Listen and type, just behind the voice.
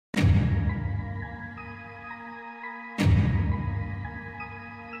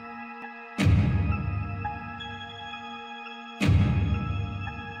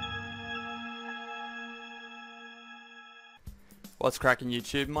What's cracking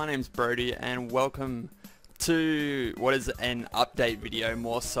YouTube? My name's Brodie and welcome to what is an update video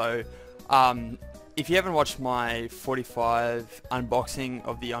more so. If you haven't watched my 45 unboxing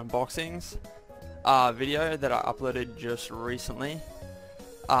of the unboxings video that I uploaded just recently,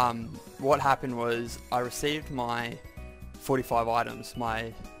 what happened was I received my 45 items,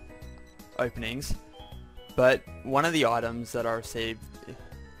 my openings, but one of the items that I received,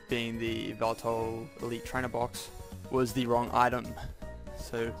 being the Volatile Elite Trainer box, was the wrong item.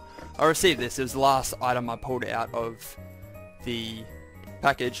 So I received this. It was the last item I pulled out of the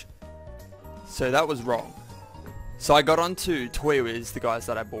package, so that was wrong. So I got onto ToyWiz, the guys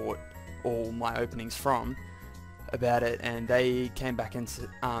that I bought all my openings from, about it, and they came back and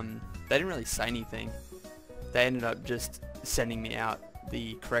they didn't really say anything. They ended up just sending me out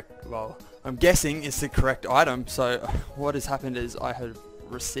the correct, well, I'm guessing it's the correct item. So what has happened is I have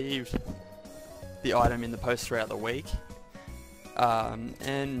received the item in the post throughout the week,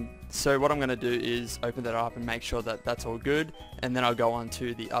 and so what I'm going to do is open that up and make sure that that's all good, and then I'll go on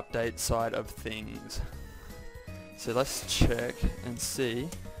to the update side of things. So let's check and see.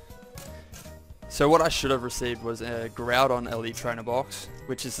 So what I should have received was a Groudon Elite Trainer box,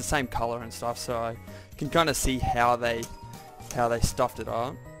 which is the same color and stuff, so I can kind of see how they stuffed it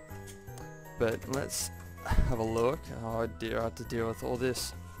up. But let's have a look. Oh dear, I have to deal with all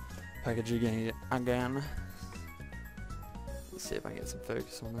this packaging again. Let's see if I can get some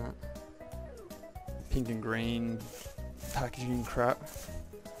focus on that. Pink and green packaging crap.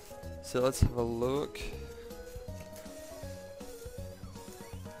 So let's have a look.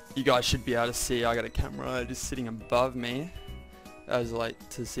 You guys should be able to see I got a camera just sitting above me. I was like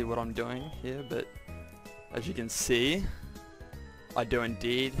to see what I'm doing here, but as you can see, I do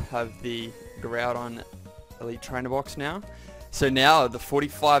indeed have the Groudon Elite Trainer box now. So now the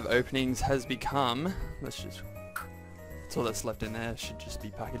 45 openings has become, that's all that's left in there, should just be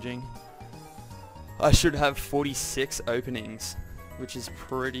packaging. I should have 46 openings, which is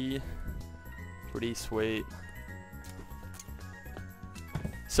pretty sweet.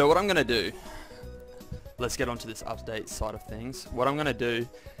 So what I'm going to do, let's get onto this update side of things. What I'm going to do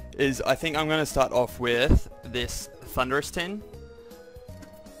is I think I'm going to start off with this Thunderous tin.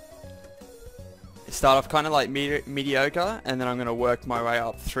 Start off kind of like mediocre, and then I'm going to work my way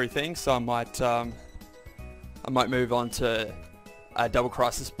up through things. So I might move on to a Double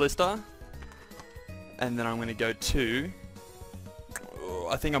Crisis Blister, and then I'm going to go to,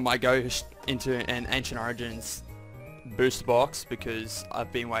 I think I might go into an Ancient Origins booster box, because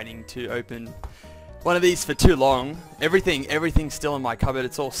I've been waiting to open one of these for too long. Everything's still in my cupboard.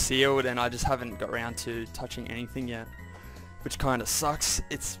 It's all sealed, and I just haven't got around to touching anything yet, which kind of sucks.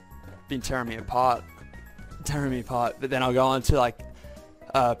 It's been tearing me apart. But then I'll go on to like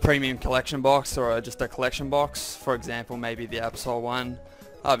a premium collection box, or just a collection box. For example, maybe the Absol one.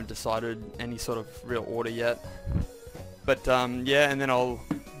 I haven't decided any sort of real order yet. But yeah, and then I'll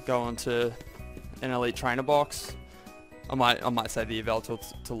go on to an Elite Trainer box. I might say the Evel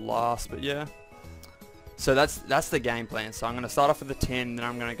to last, but yeah. So that's the game plan. So I'm going to start off with a 10, then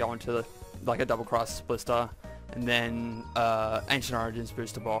I'm going to go into like a Double Crisis Blister, and then Ancient Origins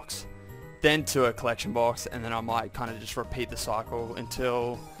booster box, then to a collection box, and then I might kind of just repeat the cycle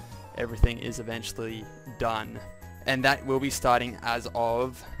until everything is eventually done. And that will be starting as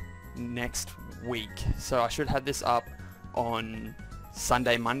of next week. So I should have this up on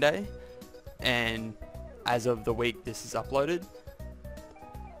Sunday, Monday, and as of the week this is uploaded,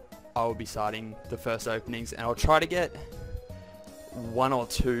 I will be starting the first openings, and I'll try to get 1 or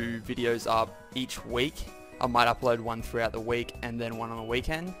 2 videos up each week. I might upload one throughout the week and then one on the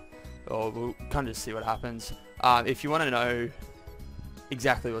weekend, or we'll kind of just see what happens. If you want to know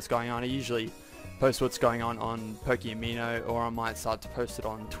exactly what's going on, I usually post what's going on Poké-Amity, or I might start to post it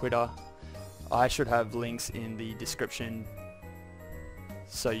on Twitter. I should have links in the description,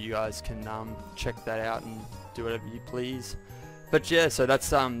 so you guys can check that out and do whatever you please. But yeah, so that's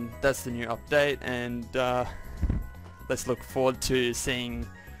the new update, and let's look forward to seeing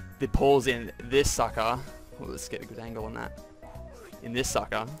the pulls in this sucker. Well, let's get a good angle on that. In this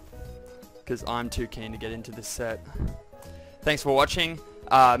sucker, because I'm too keen to get into this set. Thanks for watching.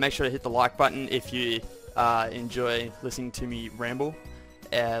 Make sure to hit the like button if you enjoy listening to me ramble.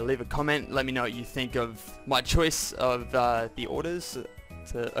 Leave a comment. Let me know what you think of my choice of the orders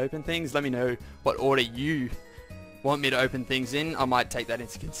to open things. Let me know what order you want me to open things in. I might take that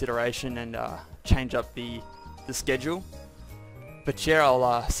into consideration and change up the schedule. But yeah,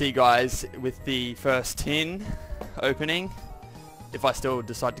 I'll see you guys with the first tin opening, if I still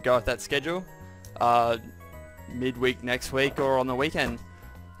decide to go with that schedule, midweek next week or on the weekend.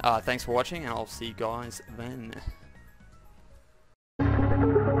 Thanks for watching, and I'll see you guys then.